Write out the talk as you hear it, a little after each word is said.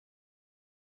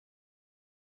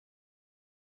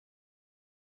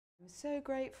I'm so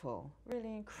grateful,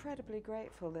 really incredibly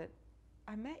grateful that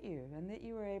I met you and that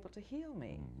you were able to heal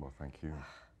me. Well, thank you.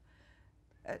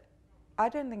 I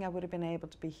don't think I would have been able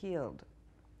to be healed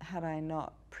had I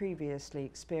not previously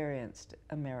experienced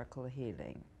a miracle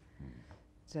healing.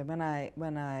 So when I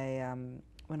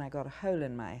got a hole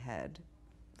in my head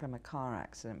from a car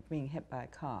accident, being hit by a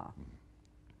car,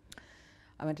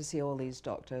 I went to see all these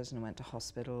doctors and I went to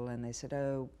hospital and they said,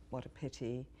 "Oh, what a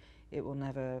pity, it will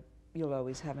never, you'll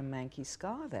always have a manky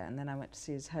scar there." And then I went to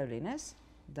see His Holiness,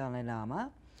 Dalai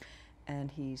Lama, and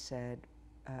he said,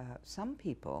 some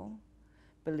people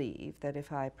believe that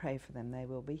if I pray for them, they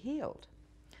will be healed.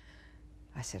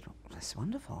 I said, "Well, that's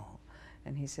wonderful."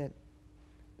 And he said,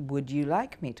 "Would you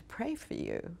like me to pray for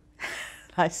you?"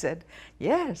 I said,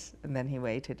 "Yes." And then he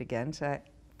waited again, so I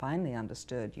finally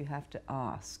understood you have to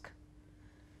ask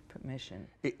permission.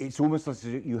 It's almost like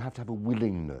you have to have a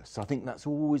willingness. I think that's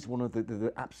always one of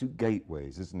the absolute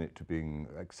gateways, isn't it, to being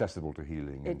accessible to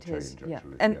healing and change, Yeah.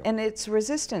 actually. And it's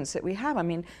resistance that we have. I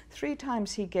mean, 3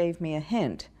 times he gave me a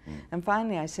hint, and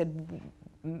finally I said,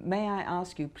 "May I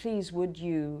ask you, please, would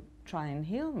you try and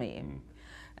heal me?"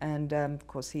 And of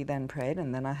course he then prayed,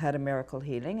 and then I had a miracle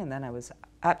healing, and then I was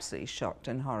absolutely shocked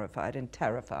and horrified and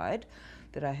terrified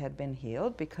that I had been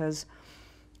healed, because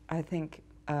I think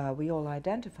we all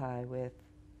identify with,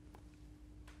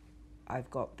 I've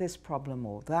got this problem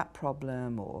or that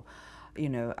problem, or, you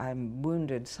know, I'm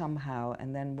wounded somehow,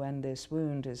 and then when this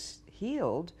wound is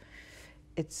healed,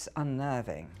 it's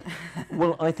unnerving.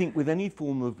 Well, I think with any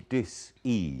form of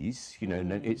dis-ease, you know,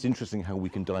 and it's interesting how we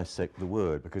can dissect the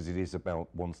word, because it is about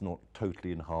one's not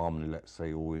totally in harmony, let's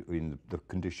say, or in the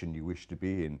condition you wish to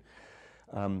be in.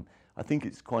 I think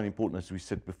it's quite important, as we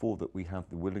said before, that we have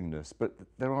the willingness, but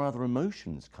there are other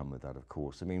emotions come with that, of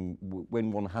course. I mean,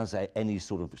 when one has any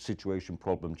sort of situation,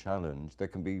 problem, challenge, there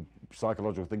can be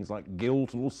psychological things like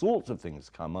guilt and all sorts of things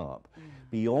come up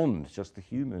beyond just the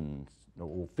human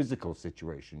or physical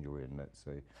situation you're in, let's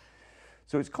say.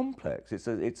 So it's complex.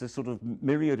 It's a sort of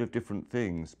myriad of different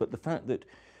things, but the fact that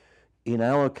in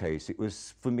our case, it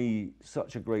was for me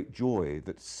such a great joy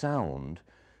that sound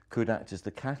could act as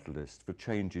the catalyst for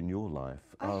change in your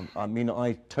life. I mean,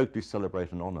 I totally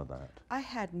celebrate and honour that. I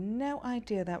had no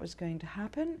idea that was going to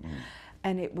happen,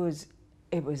 and it was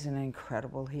an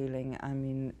incredible healing. I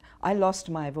mean, I lost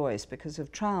my voice because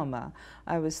of trauma.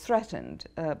 I was threatened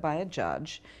by a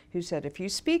judge who said, "If you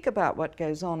speak about what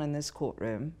goes on in this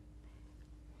courtroom,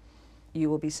 you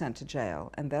will be sent to jail."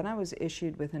 And then I was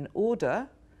issued with an order,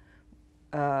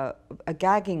 a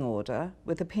gagging order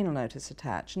with a penal notice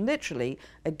attached. And literally,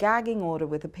 a gagging order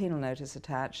with a penal notice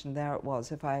attached, and there it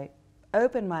was. If I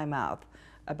opened my mouth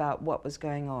about what was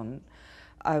going on,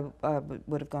 I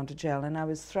would have gone to jail. And I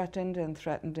was threatened and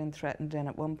threatened and threatened, and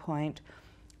at one point,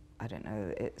 I don't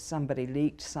know, somebody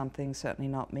leaked something, certainly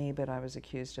not me, but I was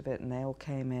accused of it, and they all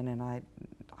came in, and I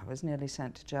was nearly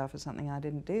sent to jail for something I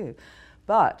didn't do.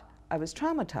 But I was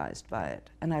traumatized by it,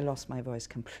 and I lost my voice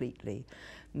completely.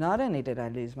 Not only did I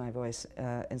lose my voice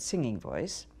and singing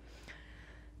voice,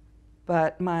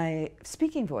 but my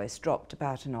speaking voice dropped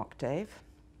about an octave,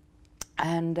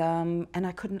 and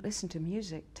I couldn't listen to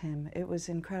music, Tim. It was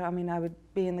incredible. I mean, I would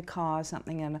be in the car or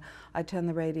something, and I'd turn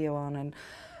the radio on, and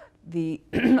the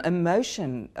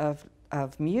emotion of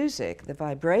music, the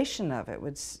vibration of it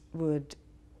would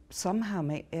somehow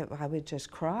make it, I would just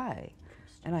cry.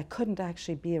 And I couldn't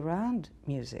actually be around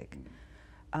music.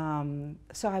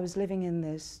 So I was living in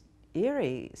this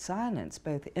eerie silence,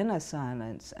 both inner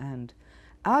silence and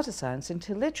outer silence,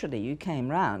 until literally you came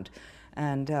round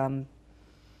and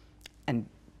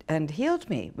healed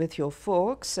me with your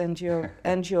forks and your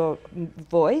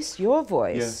voice,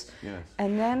 Yes, yes.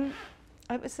 And then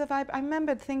it was the vibe. I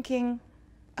remembered thinking,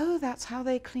 "Oh, that's how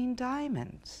they clean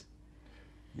diamonds."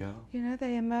 Yeah. You know,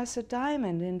 they immerse a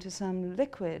diamond into some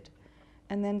liquid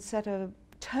and then set a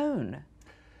tone.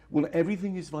 Well,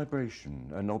 everything is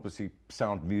vibration, and obviously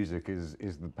sound music is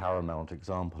the paramount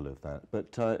example of that.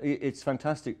 But it's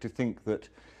fantastic to think that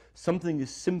something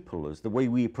as simple as the way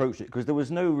we approach it, because there was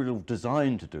no real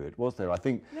design to do it, was there? I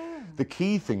think the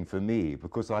key thing for me,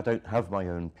 because I don't have my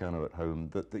own piano at home,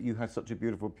 that you had such a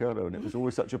beautiful piano, and it was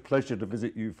always such a pleasure to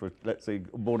visit you for, let's say,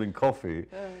 morning coffee,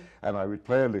 and I would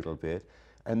play a little bit.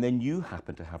 And then you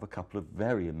happened to have a couple of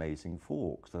very amazing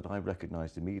forks that I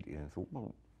recognized immediately and thought,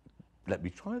 well, let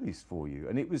me try these for you.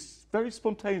 And it was very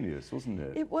spontaneous, wasn't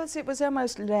it? It was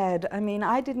almost led. I mean,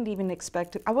 I didn't even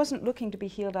expect it. I wasn't looking to be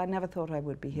healed. I never thought I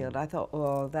would be healed. I thought,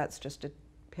 oh, that's just a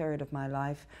period of my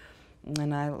life.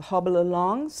 And I'll hobble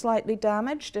along, slightly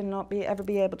damaged, and not ever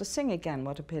be able to sing again.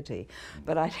 What a pity!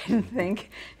 But I didn't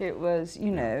think it was,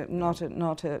 you know, not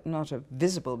a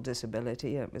visible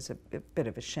disability. It was a bit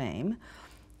of a shame,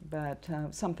 but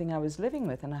something I was living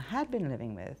with, and I had been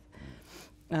living with.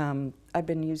 I've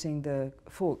been using the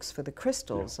forks for the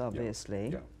crystals,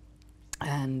 obviously,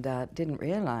 and didn't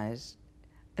realize.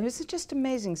 It was just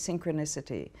amazing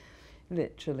synchronicity,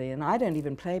 literally. And I don't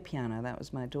even play piano. That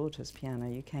was my daughter's piano.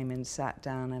 You came in, sat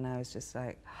down, and I was just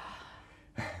like...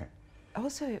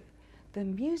 Also, the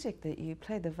music that you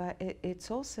play,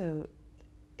 it's also...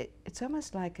 It's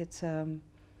almost like it's a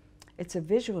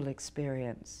visual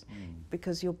experience,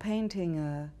 because you're painting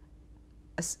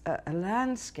a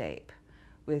landscape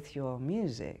with your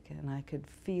music, and I could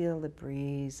feel the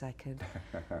breeze, I could,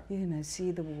 you know, see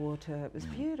the water. It was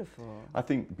beautiful. I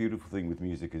think the beautiful thing with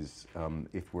music is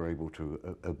if we're able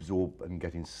to absorb and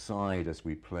get inside as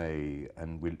we play,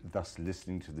 and we're thus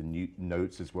listening to the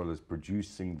notes as well as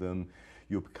producing them,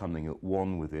 you're becoming at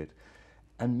one with it.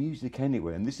 And music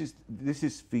anyway, and this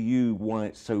is for you why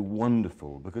it's so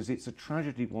wonderful, because it's a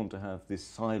tragedy one to have this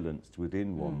silenced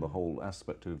within one, the whole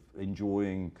aspect of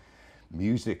enjoying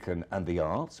music and the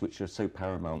arts, which are so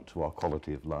paramount to our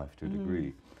quality of life to a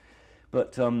degree.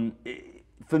 But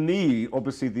for me,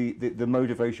 obviously, the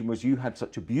motivation was you had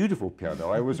such a beautiful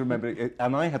piano. I always remember it,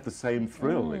 and I had the same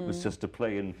thrill. It was just to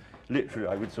play, and literally,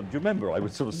 I would sort of, do you remember? I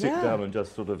would sort of sit down and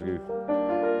just sort of go.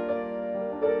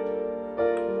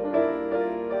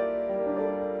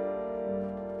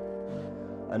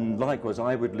 And likewise,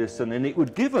 I would listen, and it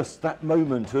would give us that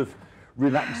moment of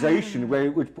relaxation where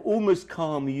it would almost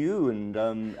calm you. And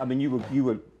I mean, you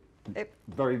were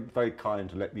very, very kind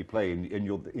to let me play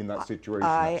in that situation.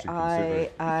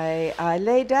 I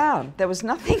lay down. There was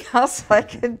nothing else I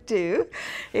could do,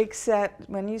 except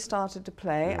when you started to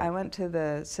play, I went to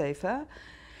the sofa,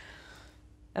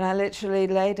 and I literally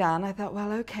lay down. I thought,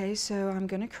 well, okay, so I'm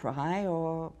going to cry,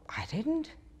 or I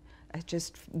didn't. It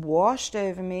just washed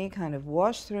over me, kind of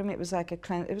washed through me. It was like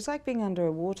it was like being under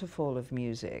a waterfall of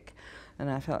music,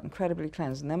 and I felt incredibly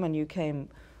cleansed. And then when you came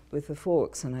with the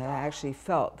forks, and I actually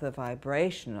felt the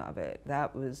vibration of it,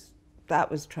 that was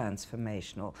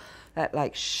transformational. That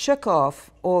like shook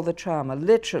off all the trauma,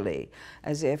 literally,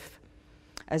 as if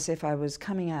I was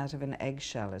coming out of an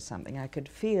eggshell or something. I could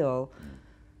feel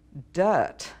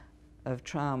dirt of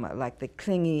trauma, like the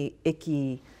clingy,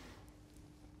 icky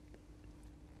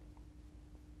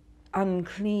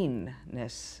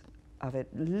uncleanness of it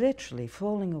literally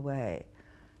falling away.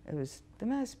 It was the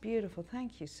most beautiful.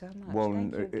 Thank you so much. Well,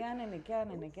 thank you again and again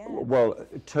and again. Well,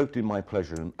 totally my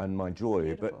pleasure and my joy.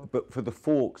 Beautiful. But for the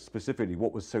forks specifically,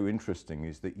 what was so interesting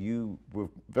is that you were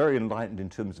very enlightened in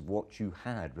terms of what you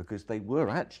had, because they were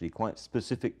actually quite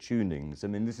specific tunings. I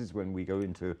mean, this is when we go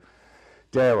into,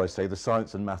 dare I say, the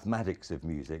science and mathematics of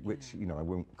music, which, you know, I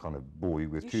won't kind of bore you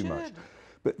with too much.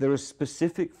 But there are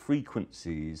specific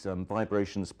frequencies,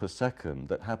 vibrations per second,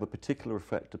 that have a particular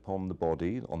effect upon the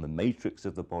body, on the matrix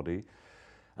of the body.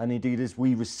 And indeed, as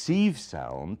we receive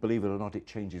sound, believe it or not, it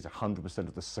changes 100%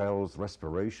 of the cells,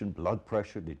 respiration, blood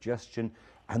pressure, digestion,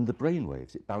 and the brain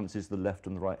waves. It balances the left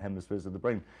and the right hemispheres of the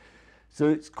brain. So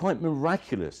it's quite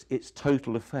miraculous, its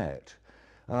total effect.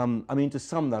 I mean, to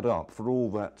sum that up, for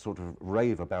all that sort of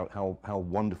rave about how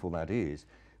wonderful that is,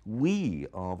 we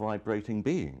are vibrating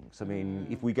beings. I mean,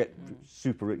 if we get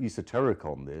super esoteric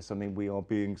on this, I mean, we are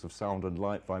beings of sound and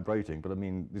light vibrating, but I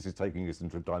mean, this is taking us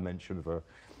into a dimension of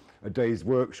a day's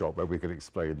workshop where we can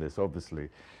explain this, obviously.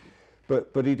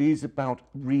 But it is about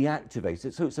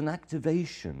reactivating. So it's an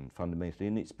activation, fundamentally,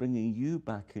 and it's bringing you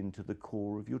back into the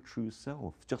core of your true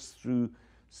self, just through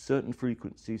certain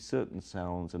frequencies, certain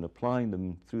sounds, and applying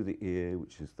them through the ear,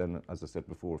 which is then, as I said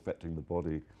before, affecting the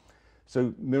body.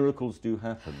 So miracles do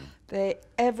happen.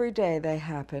 Every day they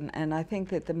happen, and I think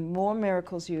that the more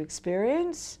miracles you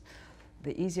experience,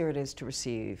 the easier it is to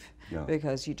receive,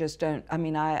 because you just don't, I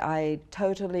mean, I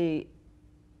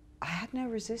had no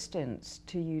resistance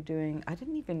to you doing,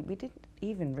 we didn't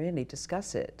even really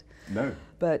discuss it. No.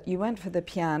 But you went for the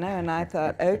piano, and I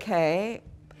thought, okay,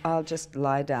 I'll just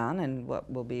lie down, and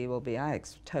what will be, will be. I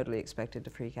totally expected to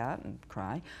freak out and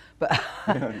cry, but,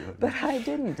 but I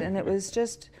didn't, and it was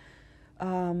just,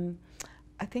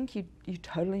 I think you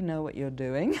totally know what you're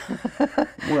doing,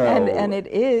 well, and it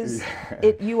is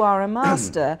you are a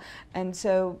master, and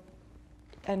so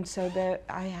there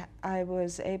I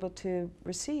was able to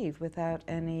receive without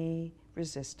any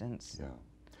resistance. Yeah,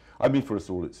 I mean, for us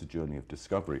all, it's a journey of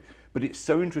discovery. But it's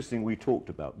so interesting we talked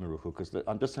about miracle, because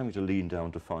I'm just having to lean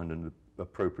down to find an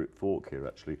appropriate fork here,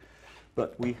 actually.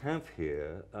 But we have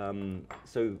here,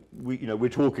 so we're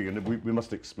talking, and we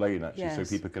must explain actually, so Yes.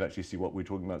 people can actually see what we're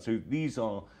talking about. So these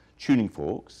are tuning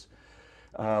forks.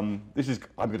 This is,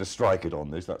 I'm going to strike it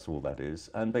on this, that's all that is.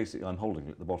 And basically I'm holding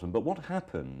it at the bottom. But what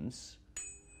happens,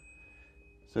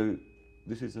 so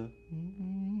this is a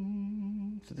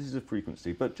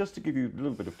frequency, but just to give you a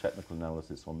little bit of technical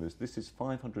analysis on this, this is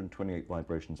 528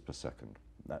 vibrations per second.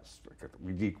 That's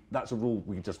a rule,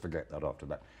 we can just forget that after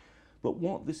that. But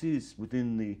what this is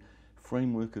within the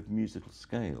framework of musical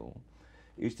scale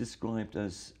is described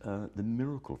as the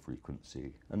miracle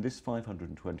frequency. And this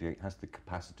 528 has the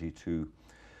capacity to,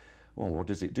 well, what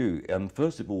does it do?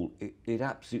 First of all, it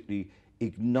absolutely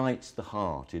ignites the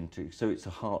heart into, so it's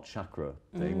a heart chakra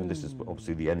thing, and this is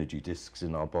obviously the energy discs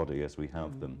in our body as we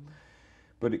have them.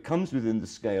 But it comes within the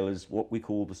scale as what we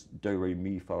call the do, re,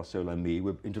 mi, fa, sol, la, mi.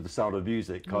 We're into the sound of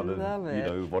music, kind of, you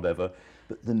know, whatever.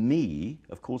 But the mi,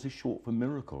 of course, is short for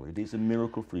miracle. It is a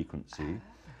miracle frequency.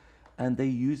 And they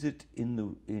use it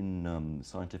in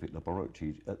scientific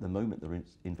laboratories. At the moment, they're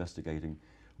investigating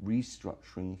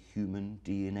restructuring human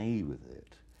DNA with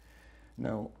it.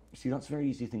 Now, see, that's a very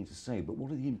easy thing to say, but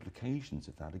what are the implications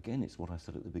of that? Again, it's what I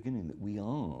said at the beginning, that we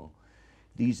are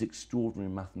these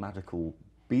extraordinary mathematical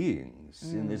beings,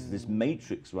 and there's this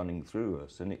matrix running through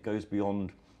us, and it goes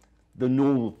beyond the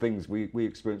normal things we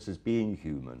experience as being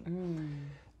human.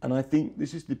 And I think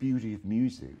this is the beauty of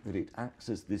music, that it acts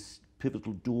as this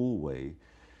pivotal doorway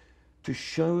to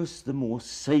show us the more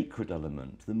sacred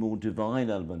element, the more divine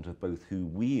element of both who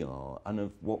we are and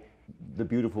of what the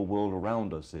beautiful world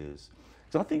around us is.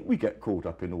 So I think we get caught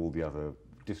up in all the other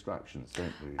distractions,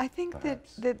 don't we? I think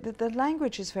perhaps? that the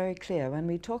language is very clear when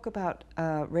we talk about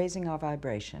raising our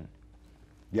vibration.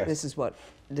 Yes.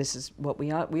 This is what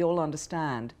we all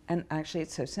understand, and actually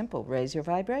it's so simple: raise your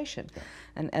vibration. Yeah.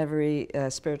 And every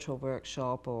spiritual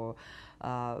workshop or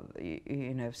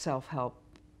self-help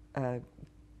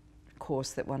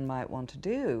course that one might want to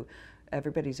do,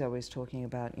 everybody's always talking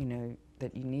about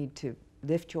that you need to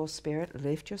lift your spirit,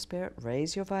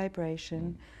 raise your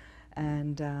vibration,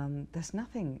 and there's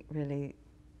nothing really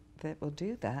that will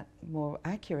do that more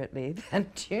accurately than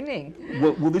tuning.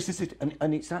 Well, this is it,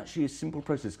 and it's actually a simple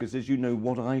process, because as you know,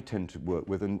 what I tend to work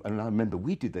with, and I remember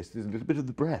we did this, there's a little bit of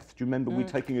the breath. Do you remember we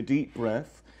taking a deep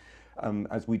breath,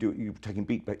 as we do it, you're taking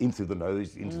deep breath in through the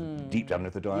nose, into deep down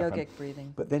into the diaphragm. Yogic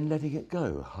breathing. But then letting it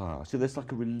go. So there's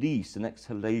like a release, an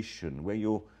exhalation, where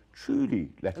you're truly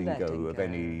letting go of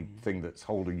anything that's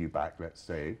holding you back, let's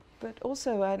say. But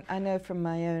also, I know from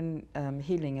my own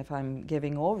healing, if I'm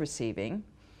giving or receiving,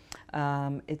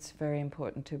 it's very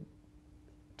important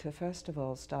to first of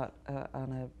all start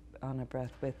on a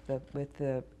breath with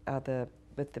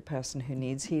the person who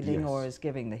needs healing or is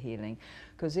giving the healing,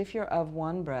 because if you're of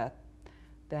one breath,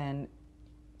 then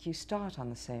you start on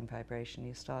the same vibration,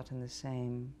 you start in the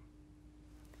same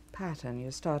pattern, you're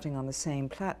starting on the same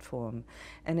platform,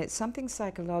 and it's something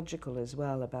psychological as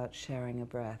well about sharing a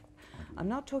breath. I'm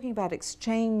not talking about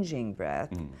exchanging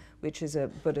breath, which is a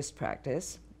Buddhist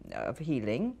practice of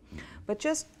healing, but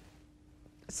just,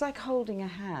 it's like holding a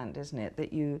hand, isn't it?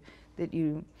 That you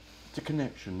It's a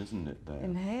connection, isn't it, there?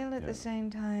 inhale at the same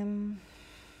time,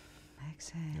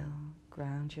 exhale,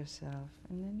 ground yourself,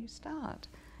 and then you start.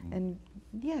 And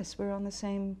yes, we're on the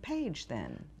same page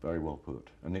then. Very well put.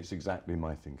 And it's exactly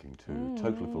my thinking too.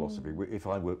 Total philosophy. If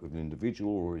I work with an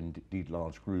individual or indeed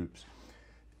large groups,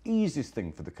 easiest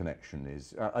thing for the connection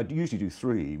is, I usually do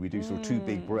three. We do sort of two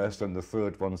big breaths, and the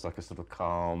third one's like a sort of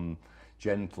calm,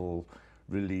 gentle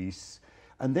release.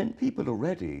 And then people are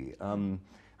ready. I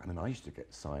mean, I used to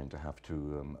get signed to have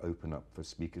to open up for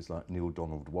speakers like Neil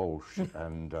Donald Walsh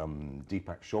and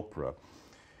Deepak Chopra.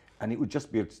 And it would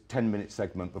just be a 10-minute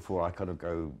segment before I kind of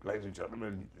go, ladies and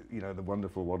gentlemen, the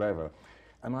wonderful whatever.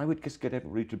 And I would just get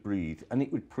everybody to breathe, and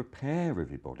it would prepare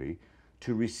everybody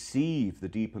to receive the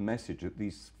deeper message that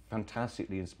these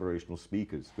fantastically inspirational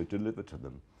speakers would deliver to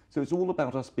them. So it's all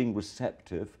about us being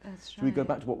receptive. That's So we go right.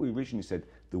 back to what we originally said,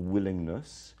 the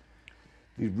willingness,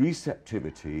 the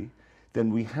receptivity, then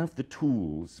we have the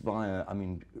tools via, I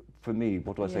mean, for me,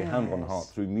 what do I say, hand on heart,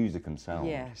 Yes. through music and sound.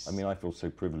 Yes. I mean, I feel so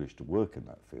privileged to work in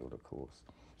that field, of course.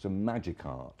 It's a magic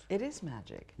art. It is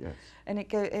magic. Yes. And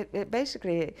it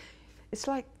basically, it's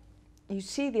like you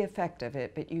see the effect of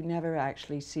it, but you never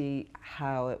actually see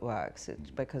how it works. It's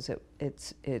because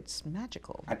it's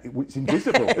magical. And it's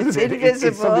invisible, isn't It's it? It's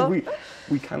invisible. something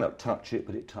we cannot touch it,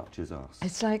 but it touches us.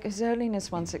 It's like His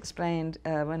Holiness once explained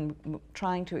when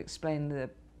trying to explain the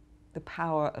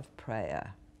power of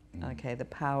prayer, okay, the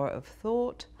power of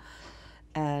thought,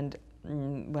 and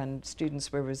when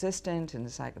students were resistant, and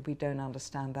it's like, we don't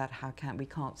understand that, we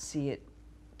can't see it,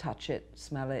 touch it,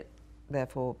 smell it,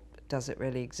 therefore, does it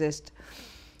really exist?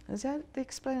 And so the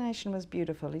explanation was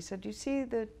beautiful. He said, you see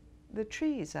the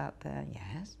trees out there?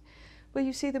 Yes. Well,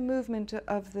 you see the movement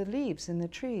of the leaves in the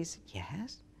trees?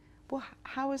 Yes. Well,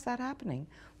 how is that happening?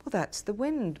 Well, that's the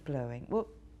wind blowing. Well,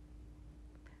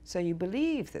 so you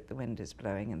believe that the wind is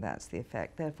blowing and that's the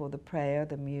effect. Therefore, the prayer,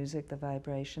 the music, the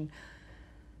vibration,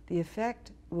 the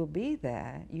effect will be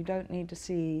there. You don't need to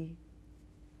see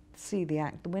the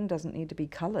act. The wind doesn't need to be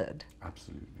colored.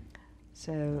 Absolutely.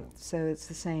 So it's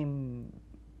the same,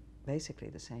 basically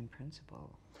the same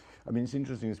principle. I mean, it's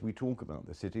interesting as we talk about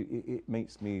this, it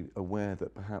makes me aware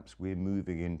that perhaps we're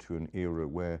moving into an era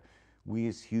where we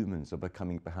as humans are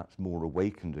becoming perhaps more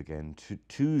awakened again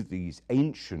to these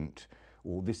ancient,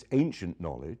 or this ancient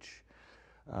knowledge,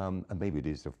 and maybe it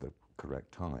is of the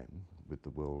correct time with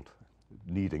the world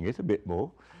needing it a bit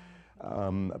more,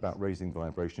 about raising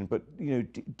vibration, but you know,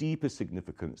 deeper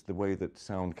significance, the way that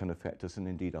sound can affect us and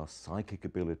indeed our psychic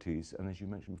abilities, and as you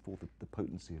mentioned before, the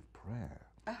potency of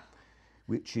prayer,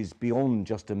 which is beyond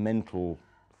just a mental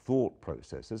thought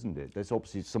process, isn't it? There's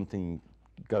obviously something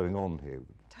going on here.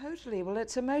 Totally. Well,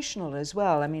 it's emotional as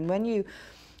well. I mean, when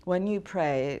you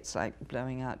pray, it's like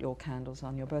blowing out your candles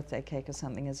on your birthday cake or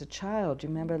something as a child. Do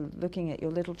you remember looking at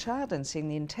your little child and seeing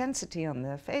the intensity on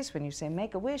their face when you say,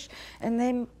 make a wish?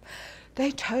 And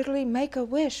they totally make a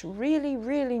wish, really,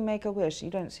 really make a wish.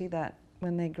 You don't see that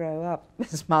when they grow up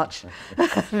as much.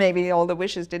 Maybe all the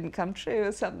wishes didn't come true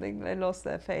or something. They lost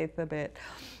their faith a bit.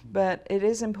 But it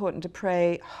is important to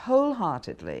pray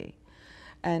wholeheartedly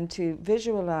and to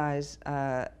visualize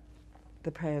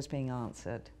the prayers being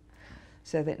answered,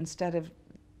 so that instead of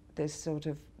this sort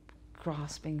of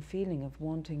grasping feeling of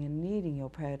wanting and needing your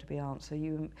prayer to be answered,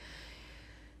 you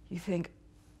think,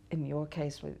 in your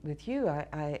case with you,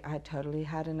 I totally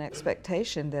had an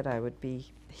expectation that I would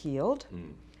be healed,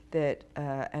 that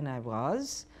and I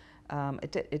was.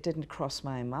 It didn't cross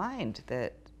my mind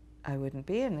that I wouldn't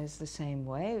be, and it's the same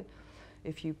way.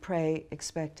 If you pray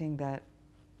expecting that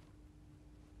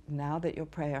now that your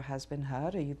prayer has been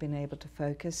heard, or you've been able to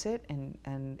focus it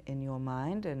in your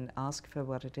mind and ask for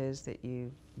what it is that you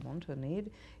want or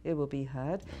need, it will be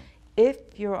heard.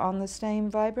 If you're on the same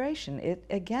vibration,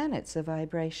 it's a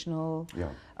vibrational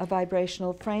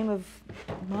frame of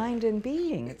mind and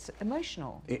being. It's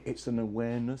emotional. It's an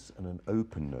awareness and an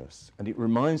openness, and it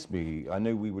reminds me. I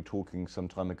know we were talking some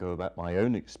time ago about my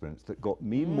own experience that got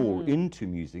me more into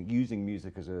music, using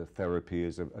music as a therapy,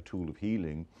 as a tool of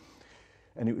healing.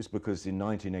 And it was because in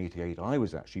 1988 I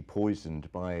was actually poisoned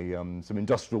by some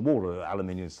industrial water,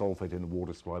 aluminium sulfate in the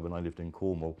water supply when I lived in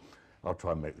Cornwall. I'll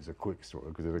try and make this a quick story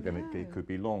because again it could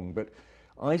be long. But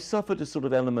I suffered a sort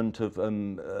of element of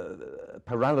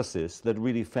paralysis that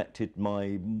really affected my,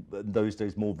 in those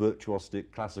days, more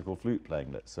virtuosic classical flute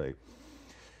playing, let's say.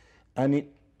 And it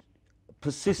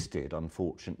persisted,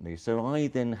 unfortunately. So I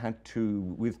then had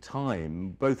to, with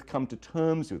time, both come to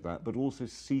terms with that, but also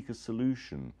seek a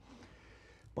solution.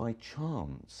 By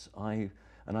chance, and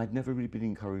I'd never really been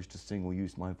encouraged to sing or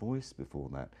use my voice before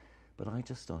that, but I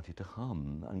just started to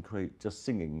hum and create just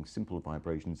singing simple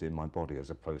vibrations in my body as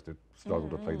opposed to struggle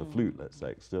to play the flute, let's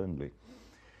say, externally.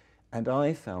 And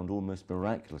I found almost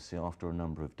miraculously after a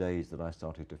number of days that I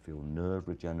started to feel nerve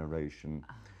regeneration.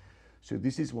 So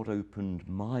this is what opened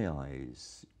my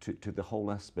eyes to the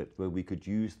whole aspect where we could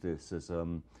use this as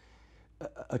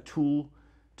a tool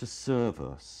to serve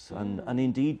us. And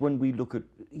indeed, when we look at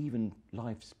even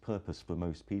life's purpose for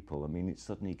most people, I mean, it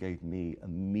suddenly gave me a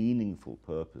meaningful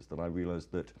purpose that I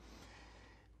realized that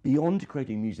beyond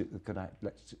creating music that could act,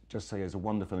 let's just say, as a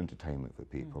wonderful entertainment for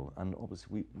people, and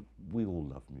obviously we all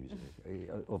love music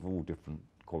of all different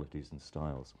qualities and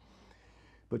styles,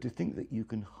 but to think that you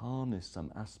can harness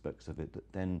some aspects of it that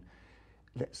then,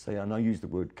 let's say, and I use the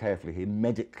word carefully here,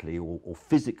 medically or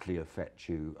physically affect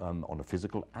you on a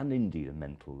physical and indeed a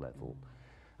mental level,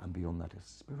 and beyond that a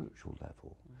spiritual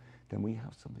level, then we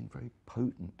have something very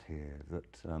potent here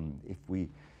that if we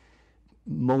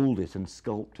mould it and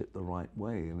sculpt it the right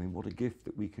way, I mean, what a gift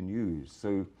that we can use.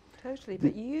 So totally,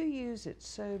 but you use it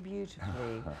so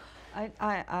beautifully.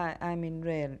 I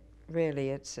mean, really,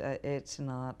 it's an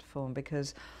art form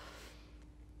because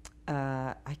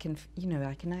I can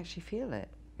actually feel it.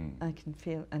 I can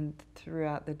feel, and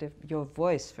throughout your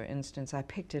voice, for instance, I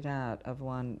picked it out of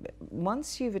one.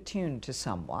 Once you've attuned to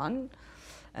someone,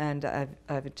 and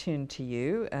I've attuned to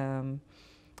you,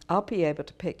 I'll be able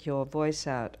to pick your voice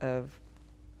out of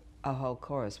a whole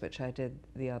chorus, which I did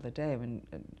the other day when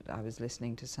I was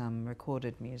listening to some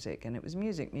recorded music, and it was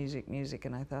music,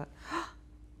 and I thought, oh,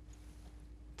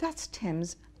 that's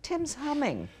Tim's Tim's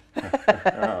humming.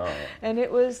 Oh. And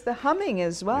it was the humming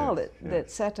as well Yes,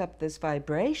 that set up this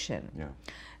vibration. Yeah.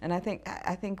 And I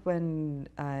think when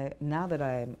now that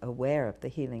I'm aware of the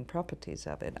healing properties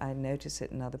of it, I notice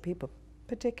it in other people,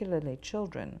 particularly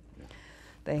children. Yeah.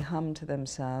 They hum to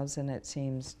themselves, and it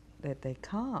seems that they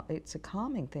calm. It's a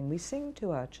calming thing. We sing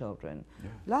to our children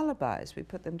lullabies. We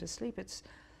put them to sleep. It's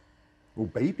Well,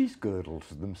 babies girdle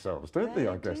to themselves, don't they? They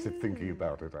I guess, if thinking do.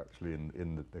 about it, actually,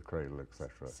 in the cradle,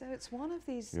 etc. so it's one of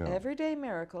these Yeah. everyday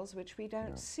miracles which we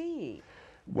don't see.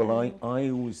 Well, I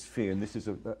always fear, and this is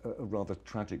a rather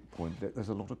tragic point, that there's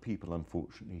a lot of people,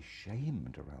 unfortunately,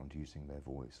 shamed around using their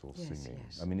voice or Yes, singing.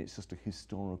 yes. I mean, it's just a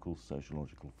historical,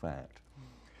 sociological fact.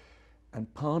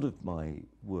 And part of my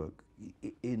work,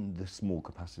 in the small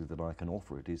capacity that I can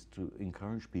offer it, is to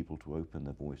encourage people to open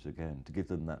their voice again, to give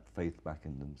them that faith back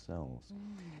in themselves.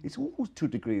 It's always, to a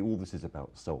degree, all this is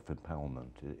about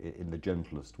self-empowerment, in the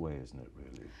gentlest way, isn't it,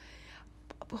 really?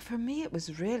 Well, for me, it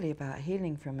was really about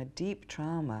healing from a deep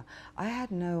trauma. I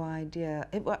had no idea.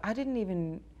 I didn't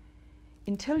even,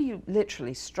 until you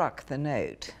literally struck the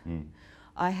note,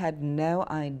 I had no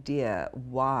idea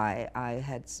why I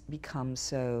had become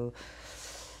so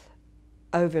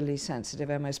overly sensitive,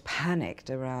 almost panicked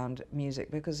around music,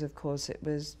 because of course it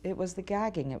was the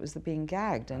gagging, it was the being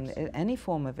gagged, and any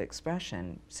form of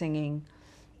expression, singing,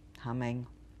 humming,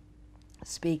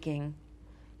 speaking,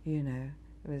 you know,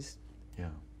 it was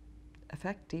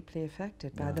deeply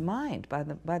affected by the mind,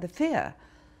 by the fear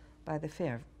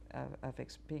of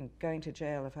going to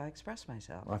jail if I express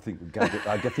myself. I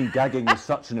think gagging is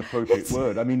such an appropriate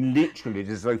word. I mean, literally, it's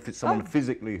as though someone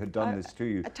physically had done this to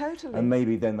you. Totally. And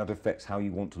maybe then that affects how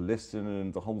you want to listen,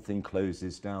 and the whole thing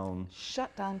closes down.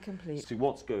 Shut down completely. See,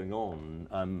 what's going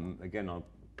on, again, I'm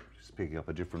speaking up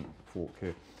a different fork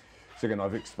here. So again,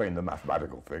 I've explained the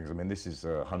mathematical things. I mean, this is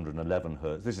 111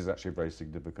 hertz. This is actually a very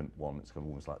significant one. It's kind of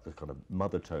almost like the kind of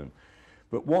mother tone.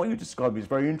 But what you describe is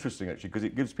very interesting, actually, because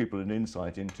it gives people an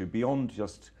insight into beyond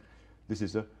just, this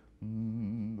is a, I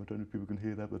don't know if people can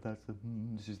hear that, but that's the,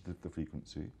 this is the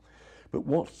frequency. But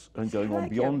what's going on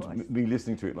beyond me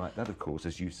listening to it like that, of course,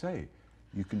 as you say,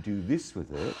 you can do this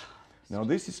with it. Now,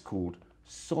 this is called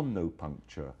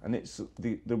sonopuncture, and it's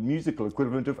the musical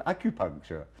equivalent of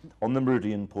acupuncture. On the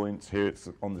meridian points, here it's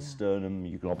on the sternum,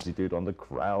 you can obviously do it on the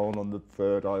crown, on the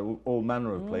third eye, all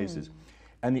manner of places.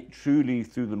 And it truly,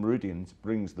 through the meridians,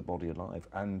 brings the body alive.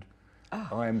 And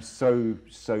I am so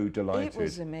delighted. It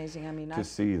was amazing. I mean, to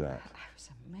see that. I was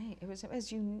amazed. It was,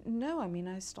 as you know, I mean,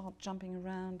 I started jumping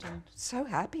around and so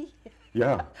happy.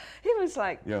 Yeah. It was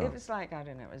like, I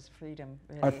don't know, it was freedom,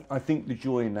 really. I think the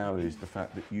joy now is the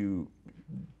fact that you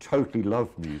totally love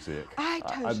music. I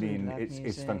totally mean, love it's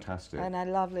music. fantastic. And I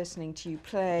love listening to you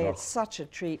play. It's such a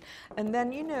treat. And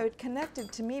then, you know, it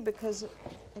connected to me because,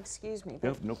 excuse me.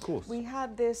 Yeah, no, of course. We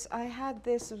had this, I had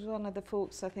this as one of the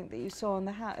forks, I think, that you saw in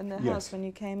the house when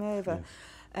you came over. Yes.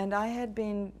 And I had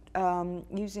been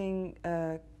using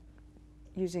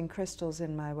crystals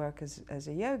in my work as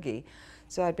a yogi.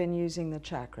 So I'd been using the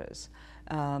chakras.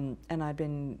 And I'd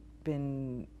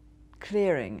been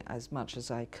clearing as much as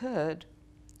I could,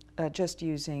 just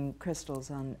using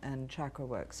crystals and chakra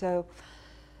work. So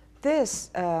this,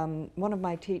 one of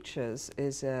my teachers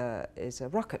is a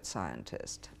rocket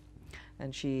scientist,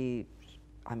 and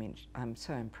I mean, I'm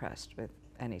so impressed with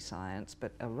any science,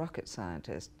 but a rocket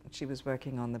scientist. She was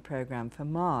working on the program for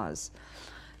Mars,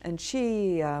 and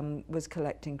she was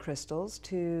collecting crystals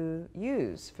to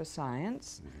use for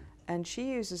science, and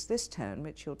she uses this tone,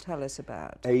 which you'll tell us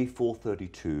about.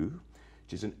 A432.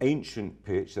 Which is an ancient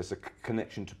pitch. There's a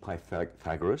connection to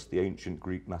Pythagoras, the ancient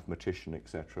Greek mathematician,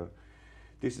 etc.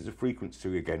 This is a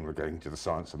frequency, again, we're going to the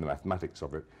science and the mathematics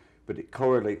of it, but it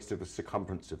correlates to the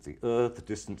circumference of the Earth, the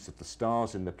distance of the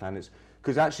stars and the planets.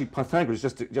 Because actually Pythagoras,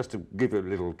 just to give a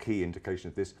little key indication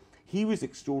of this, he was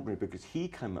extraordinary because he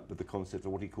came up with the concept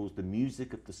of what he calls the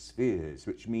music of the spheres,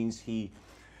 which means he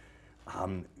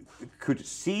could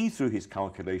see through his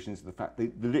calculations the fact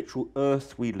that the literal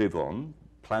Earth we live on,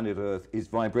 planet Earth, is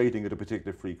vibrating at a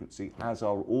particular frequency, as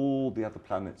are all the other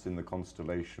planets in the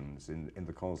constellations in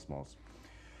the cosmos.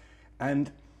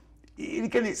 And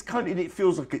again, it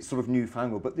feels like it's sort of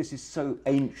newfangled, but this is so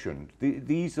ancient.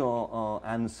 These are our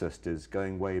ancestors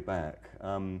going way back.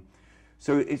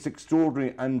 So it's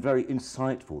extraordinary and very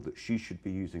insightful that she should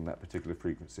be using that particular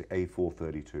frequency,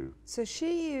 A432. So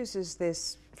she uses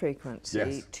this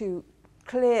frequency to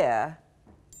clear.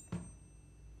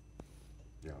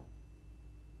 Yeah.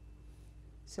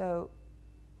 So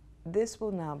this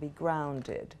will now be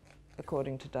grounded,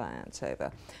 according to Diane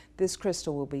Sova. This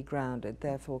crystal will be grounded,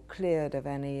 therefore cleared of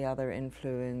any other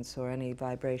influence or any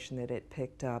vibration that it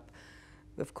picked up,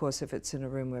 Of course, if it's in a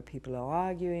room where people are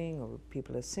arguing or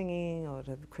people are singing or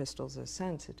the crystals are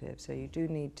sensitive, so you do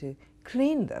need to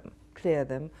clean them, clear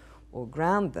them, or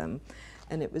ground them.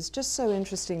 And it was just so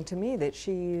interesting to me that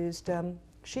she used tone.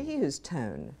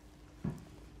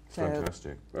 So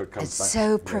Fantastic. it's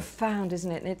so profound,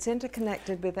 isn't it? And it's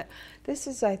interconnected with it. This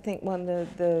is, I think, one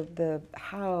of the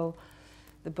how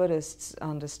the Buddhists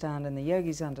understand and the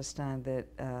yogis understand that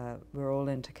we're all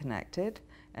interconnected,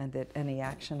 and that any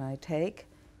action I take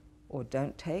or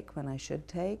don't take when I should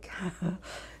take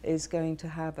is going to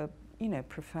have a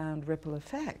profound ripple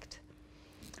effect.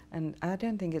 And I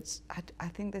don't think it's, I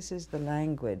think this is the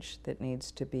language that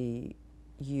needs to be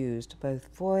used,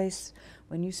 both voice,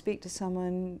 when you speak to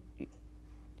someone,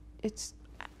 it's,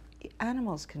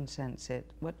 animals can sense it,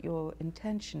 what your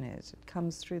intention is. It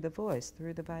comes through the voice,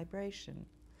 through the vibration.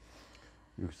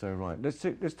 You're so right. Let's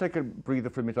take a breather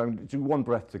for a minute. I'm do one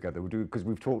breath together. We'll do, because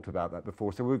we've talked about that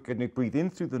before. So we're going to breathe in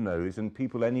through the nose, and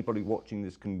people, anybody watching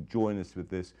this can join us with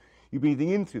this. You're breathing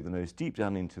in through the nose, deep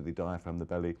down into the diaphragm, the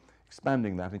belly,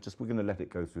 expanding that, and just we're going to let it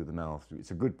go through the mouth.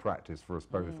 It's a good practice for us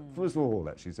both, for us all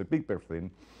actually. So big breath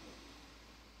in,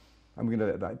 and we're going to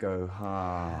let that go.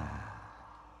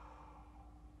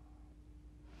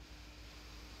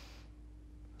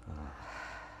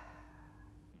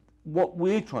 What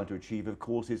we're trying to achieve, of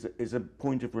course, is a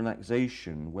point of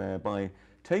relaxation, whereby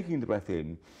taking the breath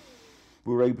in,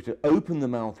 we're able to open the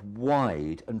mouth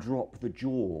wide and drop the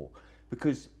jaw.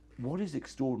 Because what is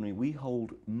extraordinary, we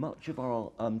hold much of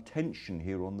our tension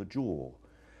here on the jaw.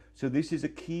 So this is a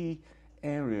key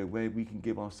area where we can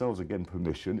give ourselves, again,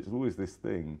 permission. It's always this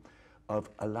thing of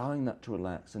allowing that to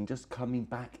relax and just coming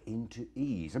back into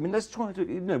ease. I mean, let's try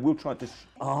to, we'll try this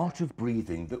art of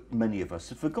breathing that many of us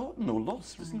have forgotten or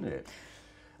lost, isn't it?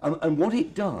 And what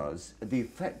it does, the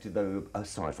effect, though,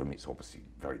 aside from it's obviously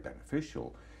very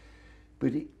beneficial,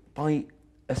 but by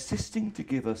assisting to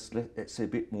give us, let's say, a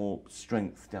bit more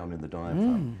strength down in the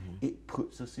diaphragm, it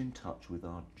puts us in touch with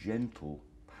our gentle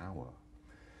power.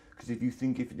 Because if you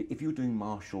think, if you're doing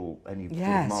any sort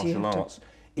of martial arts,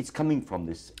 it's coming from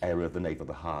this area of the navel,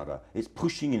 the hara. It's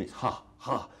pushing in, it's ha.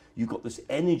 You've got this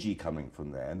energy coming from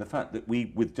there. And the fact that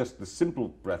with just the simple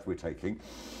breath we're taking,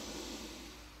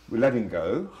 we're letting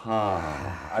go,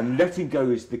 ha. And letting go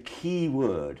is the key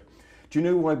word. Do you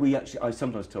know why I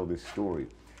sometimes tell this story.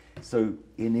 So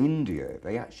in India,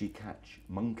 they actually catch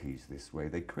monkeys this way.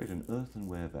 They create an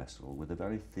earthenware vessel with a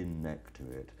very thin neck to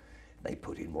it. They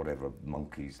put in whatever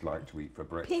monkeys like to eat for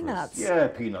breakfast. Peanuts. Yeah,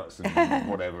 peanuts and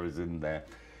whatever is in there.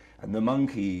 And the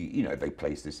monkey, they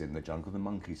place this in the jungle. The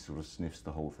monkey sort of sniffs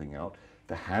the whole thing out.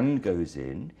 The hand goes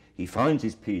in. He finds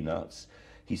his peanuts.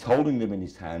 He's holding them in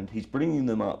his hand. He's bringing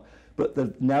them up. But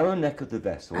the narrow neck of the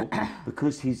vessel,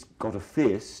 because he's got a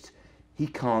fist, he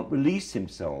can't release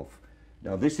himself.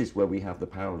 Now, this is where we have the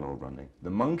parallel running.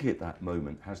 The monkey at that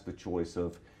moment has the choice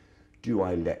of, do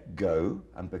I let go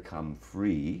and become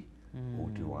free, or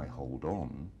do I hold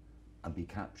on and be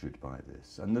captured by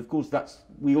this? And of course,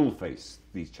 we all face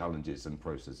these challenges and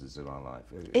processes in our life.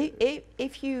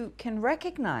 If you can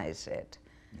recognize it,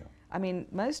 I mean,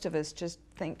 most of us just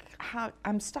think,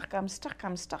 I'm stuck,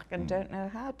 and don't know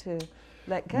how to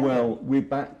let go. Well, we're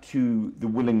back to the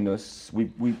willingness.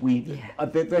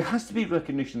 There has to be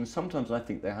recognition. Sometimes I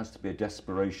think there has to be a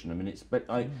desperation. I mean,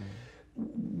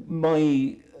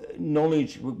 my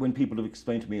knowledge, when people have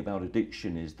explained to me about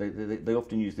addiction, is they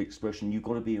often use the expression, you've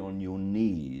got to be on your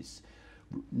knees,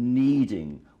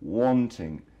 needing,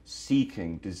 wanting,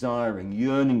 seeking, desiring,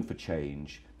 yearning for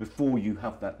change before you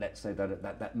have that, let's say,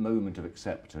 that moment of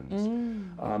acceptance.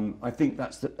 I think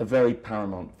that's a very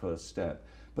paramount first step.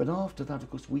 But after that, of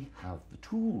course, we have the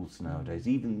tools nowadays,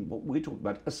 even what we're talking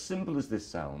about, as simple as this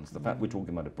sounds, the fact we're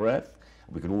talking about a breath,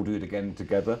 we can all do it again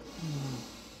together.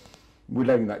 We're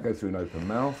letting that go through an open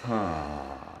mouth,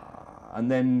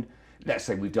 and then let's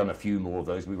say we've done a few more of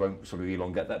those, we won't sort of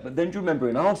elongate that, but then do you remember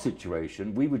in our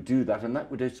situation, we would do that, and that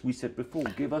would, as we said before,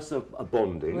 give us a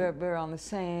bonding. We're on the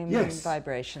same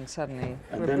vibration suddenly.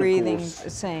 And we're breathing the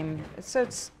same, so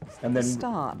it's and then,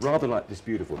 start. Rather like this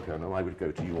beautiful piano, I would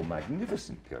go to your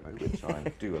magnificent piano, which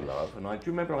I do love, and do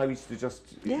you remember I used to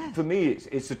just, for me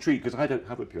it's a treat, because I don't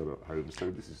have a piano at home,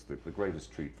 so this is the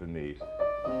greatest treat for me.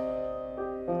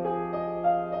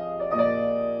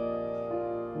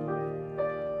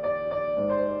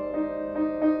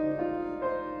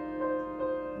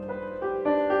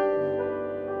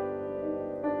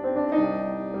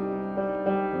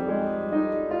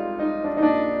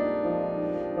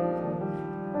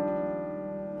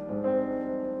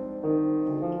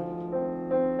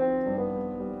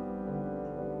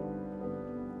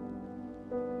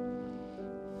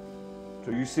 So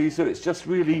you see, so it's just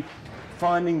really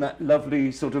finding that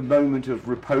lovely sort of moment of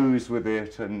repose with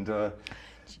it, and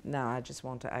now I just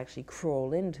want to actually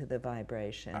crawl into the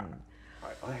vibration.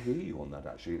 I hear you on that,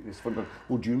 actually. It's fun.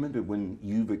 Well, do you remember when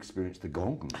you've experienced the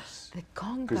gongs? The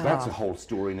gong Because that's a whole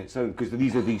story in its own, because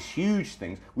these are these huge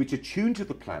things which are tuned to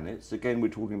the planets. Again, we're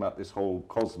talking about this whole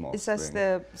cosmos Is this thing.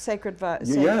 the sacred?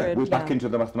 Yeah, we're back into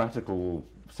the mathematical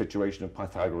situation of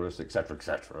Pythagoras,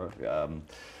 etc.,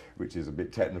 which is a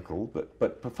bit technical.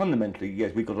 But fundamentally,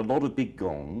 yes, we've got a lot of big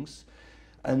gongs.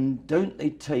 And don't they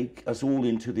take us all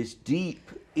into this deep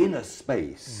inner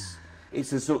space? Yeah.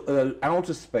 It's a sort of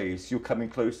outer space. You're coming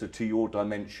closer to your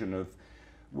dimension of,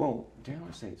 well, dare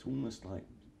I say, it's almost like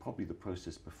probably the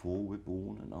process before we're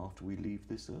born and after we leave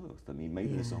this earth. I mean,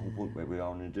 maybe there's a whole point where we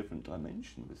are in a different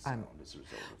dimension with sound as a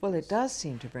result of well, this. it does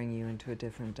seem to bring you into a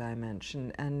different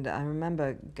dimension. And I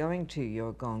remember going to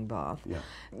your gong bath,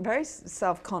 very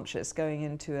self-conscious going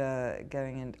into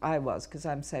I was, because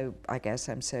I guess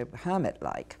I'm so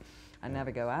hermit-like. I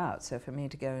never go out, so for me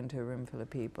to go into a room full of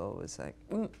people was like,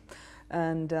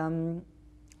 and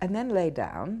then lay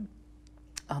down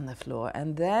on the floor,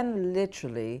 and then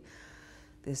literally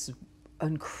this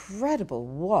incredible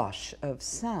wash of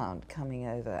sound coming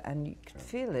over, and you could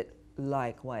feel it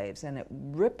like waves, and it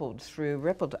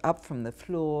rippled up from the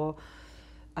floor.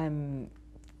 Do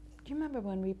you remember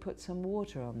when we put some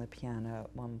water on the piano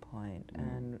at one point,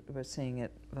 and we're seeing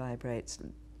it vibrates?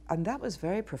 And that was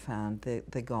very profound,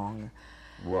 the gong.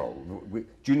 Well,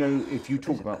 do you know, if you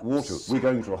talk about water, we're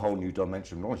going to a whole new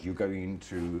dimension of knowledge. You're going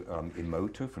into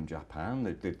Emoto from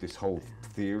Japan, this whole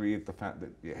theory of the fact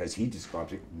that, as he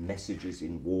describes it, messages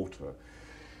in water.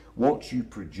 What you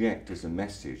project as a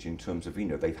message in terms of,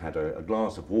 they've had a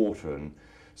glass of water and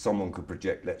someone could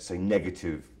project, let's say,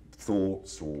 negative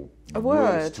thoughts or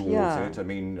words towards it. I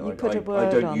mean, I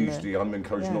don't usually, I'm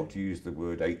encouraged not to use the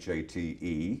word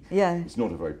HATE. Yeah. It's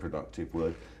not a very productive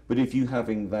word. But if you're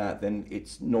having that, then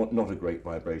it's not a great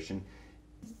vibration.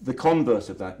 The converse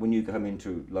of that, when you come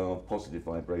into love, positive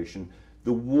vibration,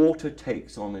 the water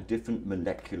takes on a different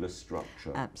molecular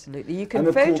structure. Absolutely. You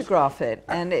can photograph it,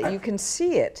 and you can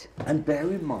see it. And bear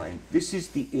in mind, this is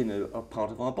the inner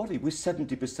part of our body. We're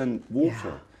 70% water.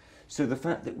 Yeah. So the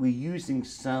fact that we're using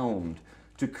sound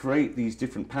to create these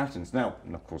different patterns. Now,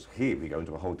 and of course, here we go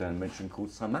into a whole dimension called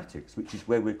cymatics, which is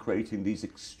where we're creating these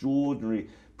extraordinary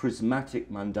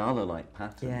prismatic mandala-like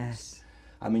patterns. Yes.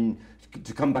 I mean,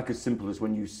 to come back as simple as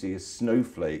when you see a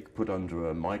snowflake put under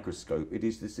a microscope, it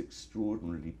is this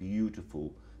extraordinarily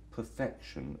beautiful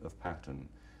perfection of pattern.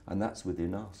 And that's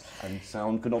within us. And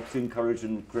sound can obviously encourage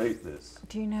and create this.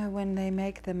 Do you know when they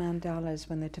make the mandalas,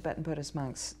 when the Tibetan Buddhist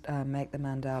monks make the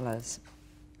mandalas,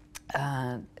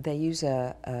 they use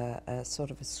a sort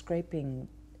of a scraping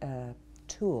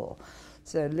tool.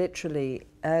 So literally,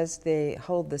 as they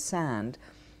hold the sand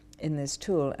in this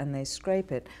tool and they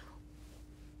scrape it,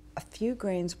 a few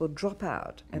grains will drop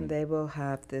out, and they will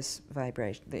have this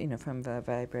vibration, from the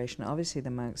vibration. Obviously,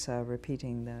 the monks are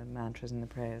repeating the mantras and the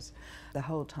prayers the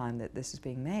whole time that this is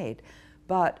being made.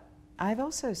 But I've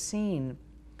also seen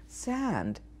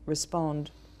sand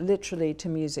respond literally to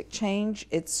music, change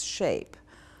its shape,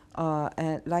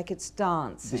 like it's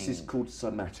dancing. This is called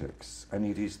cymatics, and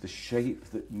it is the shape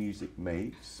that music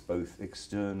makes, both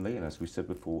externally and, as we said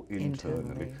before,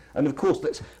 internally. And of course,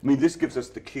 this gives us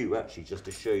the cue, actually, just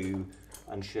to show you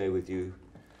and share with you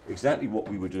exactly what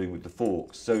we were doing with the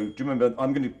forks. So, do you remember,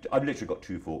 I've literally got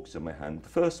two forks in my hand. The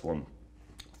first one,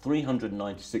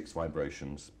 396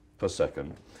 vibrations per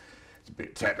second. It's a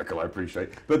bit technical, I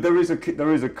appreciate, but there is a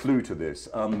clue to this.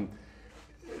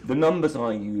 The numbers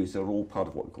I use are all part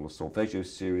of what we call a solfeggio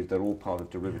series. They're all part of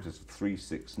derivatives of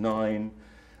 369.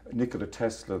 Nikola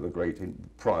Tesla, the great,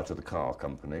 prior to the car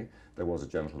company, there was a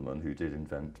gentleman who did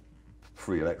invent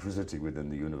free electricity within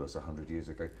the universe 100 years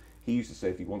ago. He used to say,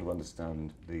 if you want to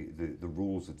understand the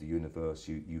rules of the universe,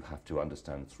 you have to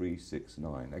understand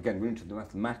 369. Again, we're into the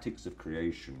mathematics of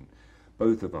creation,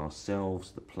 both of ourselves,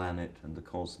 the planet, and the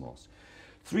cosmos.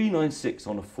 396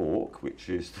 on a fork, which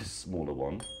is the smaller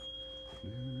one.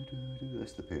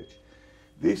 That's the pitch.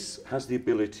 This has the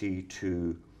ability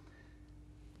to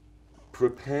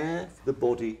prepare the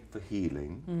body for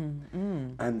healing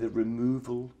and the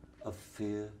removal of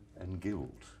fear and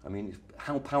guilt. I mean,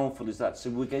 how powerful is that? So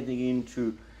we're getting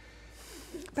into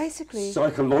basically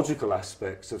psychological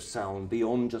aspects of sound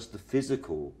beyond just the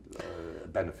physical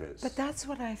benefits. But that's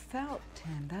what I felt,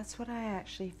 Tim. That's what I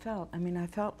actually felt. I mean, I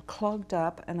felt clogged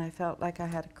up, and I felt like I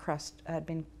had a crust.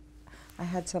 I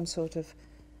had some sort of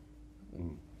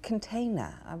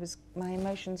container. my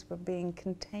emotions were being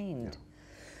contained,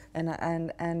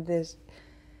 and there's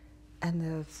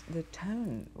And the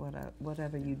tone,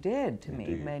 whatever you did to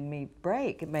me, made me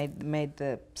break. It made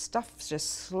the stuff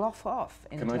just slough off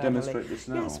internally. Can I demonstrate this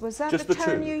now? Yes, was that Just the the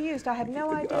tone two. you used? I have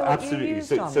no idea Absolutely. what you used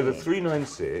So, on so the me.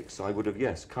 396, I would have,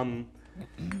 yes, come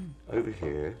over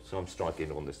here. So I'm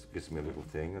striking on this, gives me a little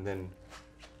thing, and then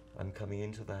I'm coming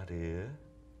into that ear.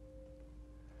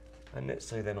 And let's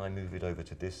say then I move it over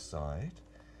to this side.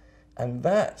 And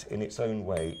that, in its own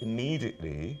way,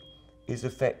 immediately is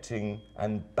affecting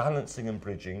and balancing and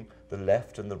bridging the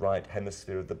left and the right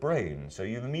hemisphere of the brain. So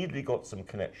you've immediately got some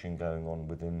connection going on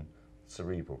within the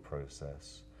cerebral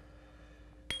process.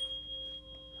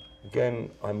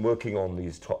 Again, I'm working on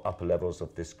these upper levels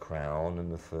of this crown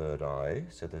and the third eye.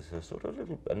 So there's a sort of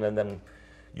little, and then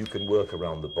you can work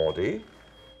around the body.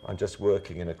 I'm just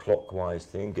working in a clockwise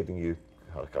thing, giving you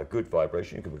a good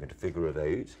vibration. You can work into figure of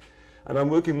 8. And I'm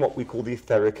working what we call the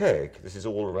etheric egg. This is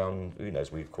all around, you know,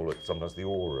 as we call it sometimes, the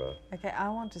aura. Okay, I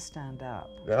want to stand up.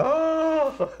 Ah,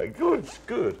 good,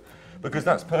 good. Because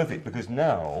that's perfect, because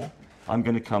now I'm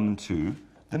going to come to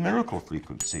the miracle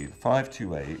frequency,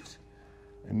 528,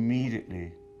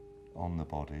 immediately on the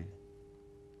body.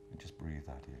 And just breathe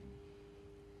that in.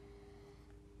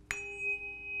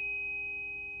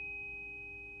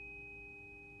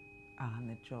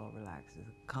 And the jaw relaxes.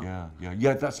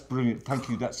 Yeah, that's brilliant. Thank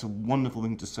you. That's a wonderful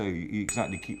thing to say. You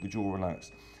exactly, keep the jaw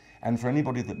relaxed. And for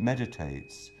anybody that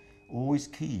meditates, always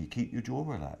keep your jaw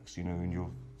relaxed, you know,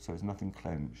 so there's nothing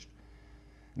clenched.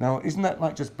 Now, isn't that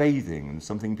like just bathing and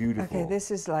something beautiful? Okay,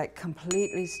 this is like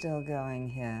completely still going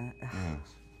here.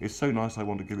 Yes. It's so nice, I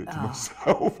want to give it to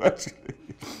myself, actually.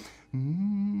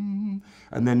 And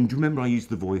then, do you remember I use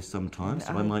the voice sometimes?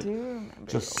 So I might do remember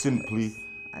just your simply... voice.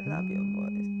 I love your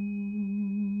voice.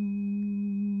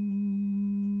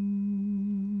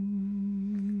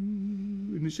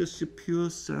 And it's just a pure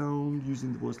sound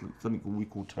using the voice, like something we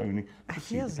call toning. It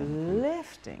feels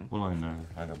lifting. Well, I know.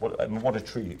 What a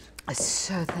treat.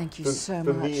 So thank you so much.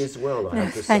 For me as well, I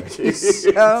have to say. Thank you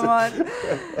so much.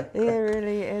 It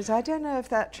really is. I don't know if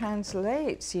that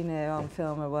translates, you know, on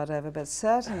film or whatever, but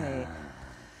certainly.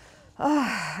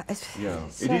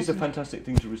 It is a fantastic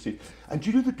thing to receive. And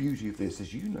do you know the beauty of this,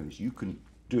 as you know, is you can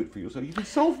do it for yourself. You can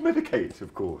self-medicate,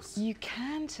 of course. You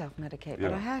can self-medicate, Yeah.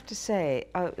 but I have to say,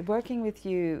 working with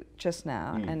you just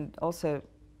now and also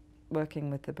working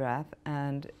with the breath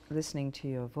and listening to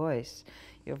your voice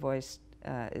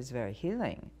is very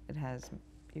healing.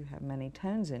 You have many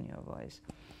tones in your voice.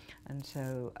 And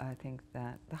so I think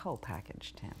that the whole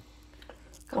package, Tim.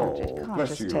 Can't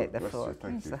just take the floor.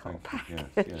 It's the whole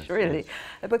package, really.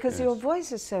 Because your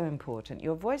voice is so important.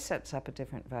 Your voice sets up a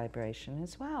different vibration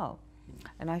as well.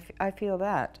 And I feel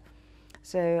that.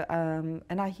 So,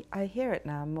 and I hear it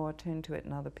now, I'm more attuned to it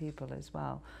in other people as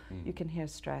well. You can hear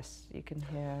stress, you can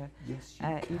hear,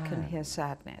 you can hear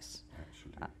sadness.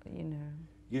 Actually. You know.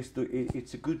 Yes,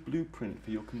 it's a good blueprint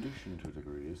for your condition to a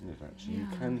degree, isn't it, actually? You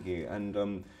can hear.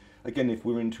 And again, if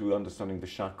we're into understanding the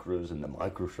chakras and the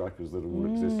micro chakras that all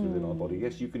exist within our body,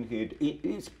 yes, you can hear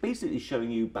it's basically showing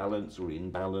you balance or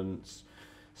imbalance,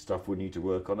 stuff we need to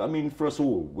work on. I mean, for us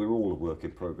all, we're all a work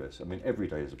in progress. I mean, every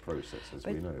day is a process, as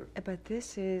we know. But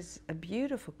this is a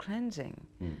beautiful cleansing.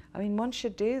 I mean, one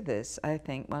should do this, I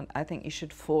think. I think you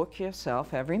should fork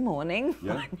yourself every morning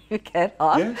when you get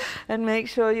up and make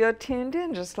sure you're tuned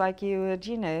in, just like you would,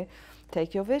 you know,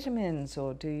 take your vitamins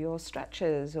or do your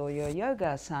stretches or your yoga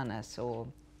asanas or...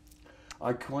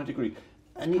 I quite agree.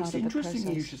 And it's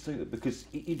interesting you should say that because,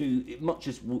 you know, much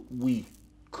as we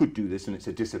could do this and it's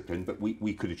a discipline, but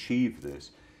we could achieve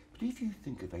this. But if you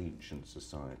think of ancient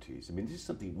societies, I mean, this is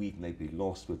something we've maybe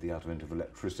lost with the advent of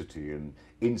electricity and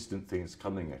instant things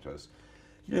coming at us.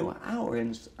 You know, our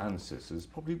ancestors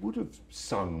probably would have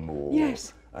sung more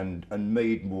and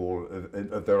made more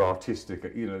of their artistic,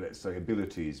 you know, let's say,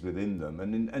 abilities within them.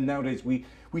 And nowadays we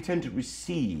tend to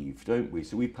receive, don't we?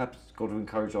 So we perhaps got to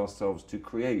encourage ourselves to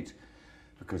create,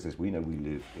 because as we know, we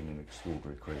live in an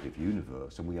extraordinary creative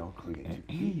universe and we are creative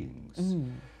beings.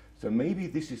 So maybe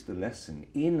this is the lesson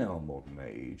in our modern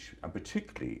age, and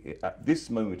particularly at this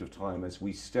moment of time as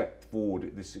we step forward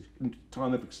at this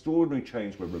time of extraordinary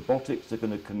change where robotics are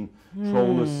going to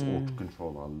control us or to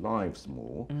control our lives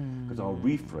more, because I'll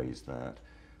rephrase that.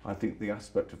 I think the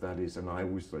aspect of that is, and I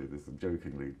always say this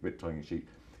jokingly, a bit tongue-in-cheek,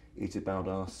 it's about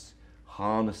us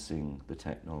harnessing the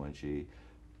technology,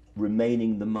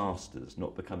 remaining the masters,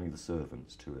 not becoming the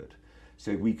servants to it.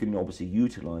 So we can obviously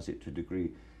utilise it to a degree,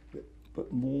 but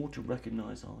more to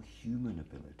recognise our human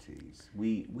abilities.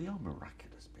 We are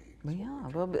miraculous beings. We are.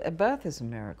 Well, birth is a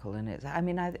miracle in it. I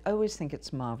mean, I always think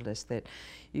it's marvellous that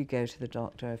you go to the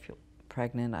doctor if you're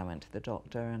pregnant, I went to the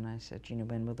doctor and I said, you know,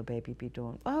 when will the baby be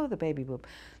born? Oh, the baby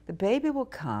will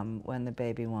come when the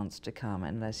baby wants to come,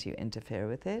 unless you interfere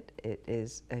with it. It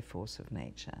is a force of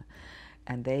nature.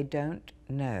 And they don't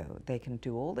know. They can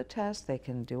do all the tests, they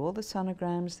can do all the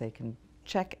sonograms, they can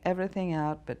check everything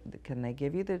out, but can they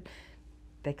give you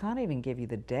they can't even give you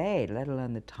the day, let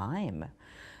alone the time.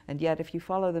 And yet if you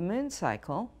follow the moon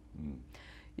cycle,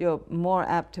 you're more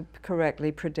apt to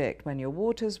correctly predict when your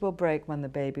waters will break, when the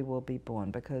baby will be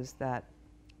born, because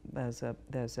there's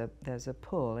a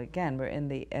pull. Again, we're in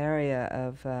the area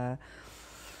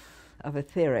of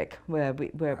etheric,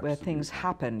 where things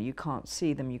happen. You can't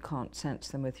see them, you can't sense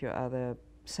them with your other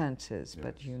senses, yes.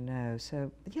 But you know.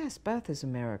 So yes, birth is a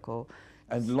miracle.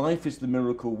 And life is the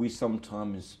miracle we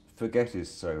sometimes forget is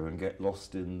so, and get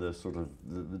lost in the sort of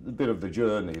the bit of the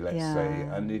journey, let's say.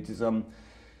 And it is I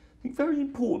think very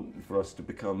important for us to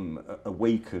become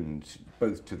awakened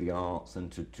both to the arts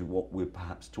and to what we're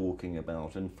perhaps talking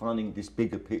about, and finding this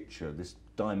bigger picture, this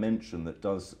dimension that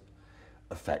does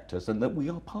affect us and that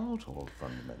we are part of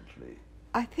fundamentally.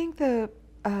 I think the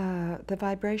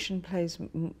vibration plays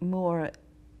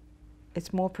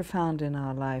it's more profound in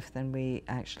our life than we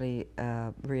actually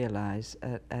realize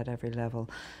at every level.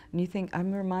 And you think,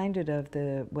 I'm reminded of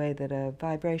the way that a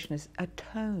vibration is a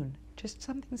tone, just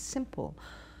something simple.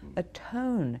 A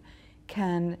tone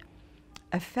can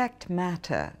affect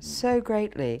matter so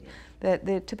greatly that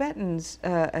the Tibetans,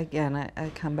 again, I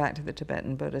come back to the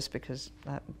Tibetan Buddhists because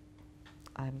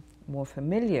I'm more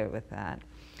familiar with that,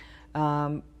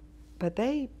 but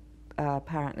they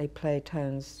apparently play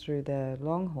tones through their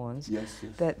long horns, yes.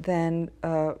 That then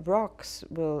rocks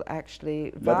will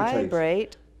actually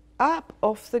vibrate up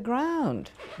off the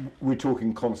ground. We're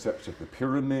talking concepts of the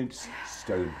pyramids,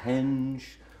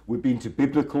 Stonehenge. We've been to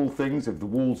biblical things of the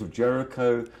walls of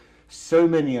Jericho. So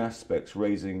many aspects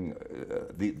raising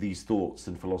these thoughts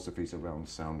and philosophies around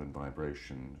sound and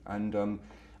vibration. And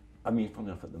I mean, funny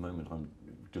enough, at the moment I'm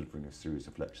delivering a series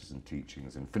of lectures and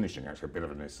teachings and finishing actually a bit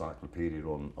of an encyclopedia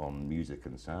on music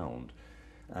and sound.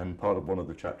 And part of one of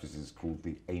the chapters is called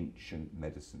The Ancient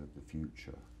Medicine of the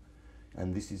Future.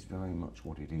 And this is very much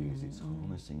what it is. It's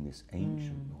harnessing this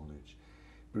ancient knowledge,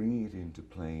 bringing it into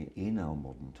play in our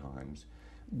modern times,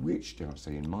 which, dare I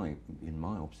say, in my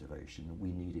observation, we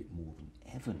need it more than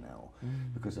ever now.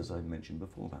 Because as I mentioned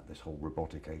before about this whole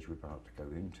robotic age we're about to go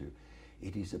into,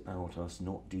 it is about us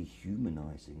not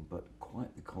dehumanizing, but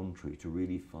quite the contrary, to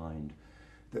really find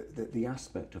the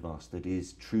aspect of us that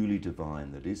is truly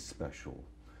divine, that is special,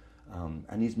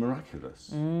 and is miraculous.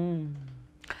 Isn't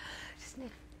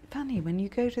it funny, when you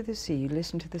go to the sea, you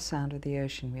listen to the sound of the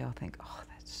ocean, we all think, oh,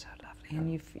 that's so lovely.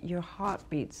 And your heart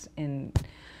beats in,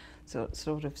 you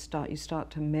start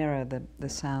to mirror the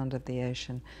sound of the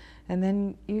ocean. And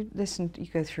then you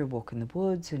go through a walk in the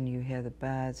woods and you hear the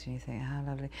birds and you think, how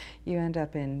lovely. You end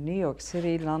up in New York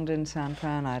City, London, San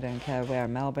Fran, I don't care where,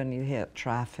 Melbourne, you hear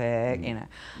traffic,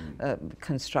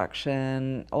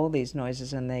 construction, all these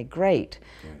noises, and they're great.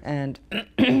 Yes. And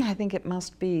I think it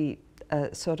must be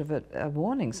sort of a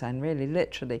warning sign, really,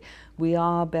 literally. We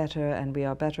are better, and we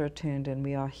are better attuned, and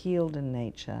we are healed in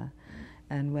nature.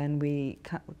 And when we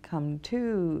come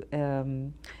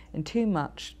in too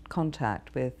much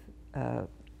contact with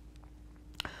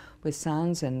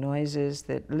sounds and noises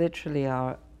that literally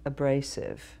are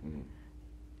abrasive,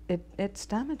 it's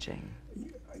damaging.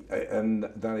 And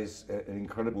that is an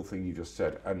incredible thing you just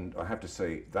said. And I have to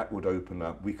say, that would open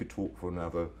up, we could talk for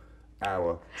another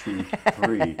hour, 2,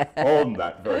 3 on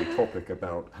that very topic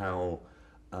about how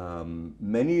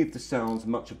many of the sounds,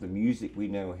 much of the music we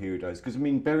now hear nowadays, because I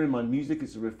mean, bear in mind, music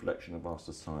is a reflection of our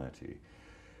society.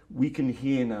 We can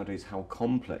hear nowadays how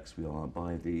complex we are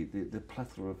by the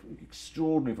plethora of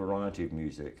extraordinary variety of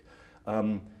music.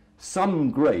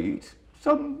 Some great,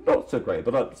 some not so great,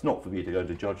 but it's not for me to go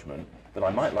to judgment. But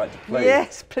I might like to play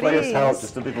us out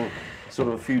just a little, sort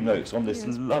of a few notes on this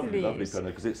lovely piano,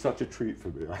 because it's such a treat for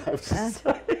me, I have to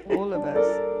say. All of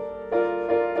us.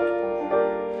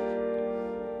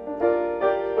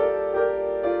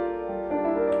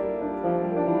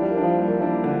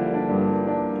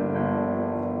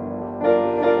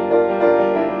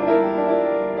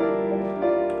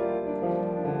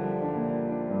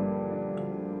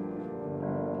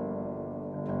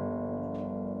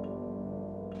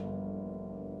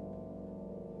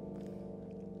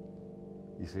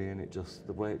 You see, and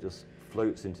the way it just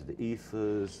floats into the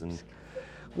ethers, and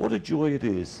what a joy it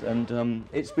is. And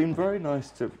it's been very nice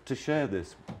to share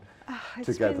this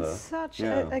together. It's been such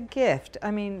a gift. I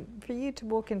mean, for you to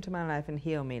walk into my life and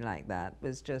heal me like that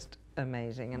was just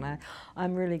amazing. And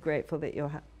I'm really grateful that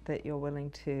you're that you're willing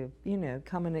to, you know,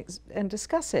 come and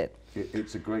discuss it.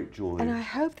 It's a great joy. And I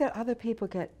hope that other people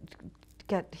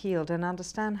get healed and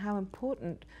understand how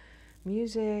important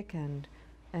music and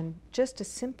just a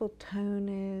simple tone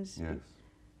is. Yes.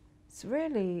 It's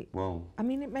really, Well, I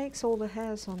mean, it makes all the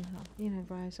hairs on, you know,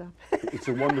 rise up. it's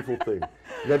a wonderful thing.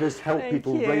 Let us help Thank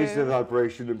people you. raise their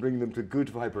vibration and bring them to good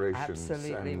vibrations.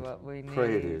 Absolutely and what we need.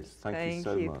 pray it is. Thank you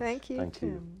so much. Thank you, Thank you.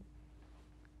 Tim.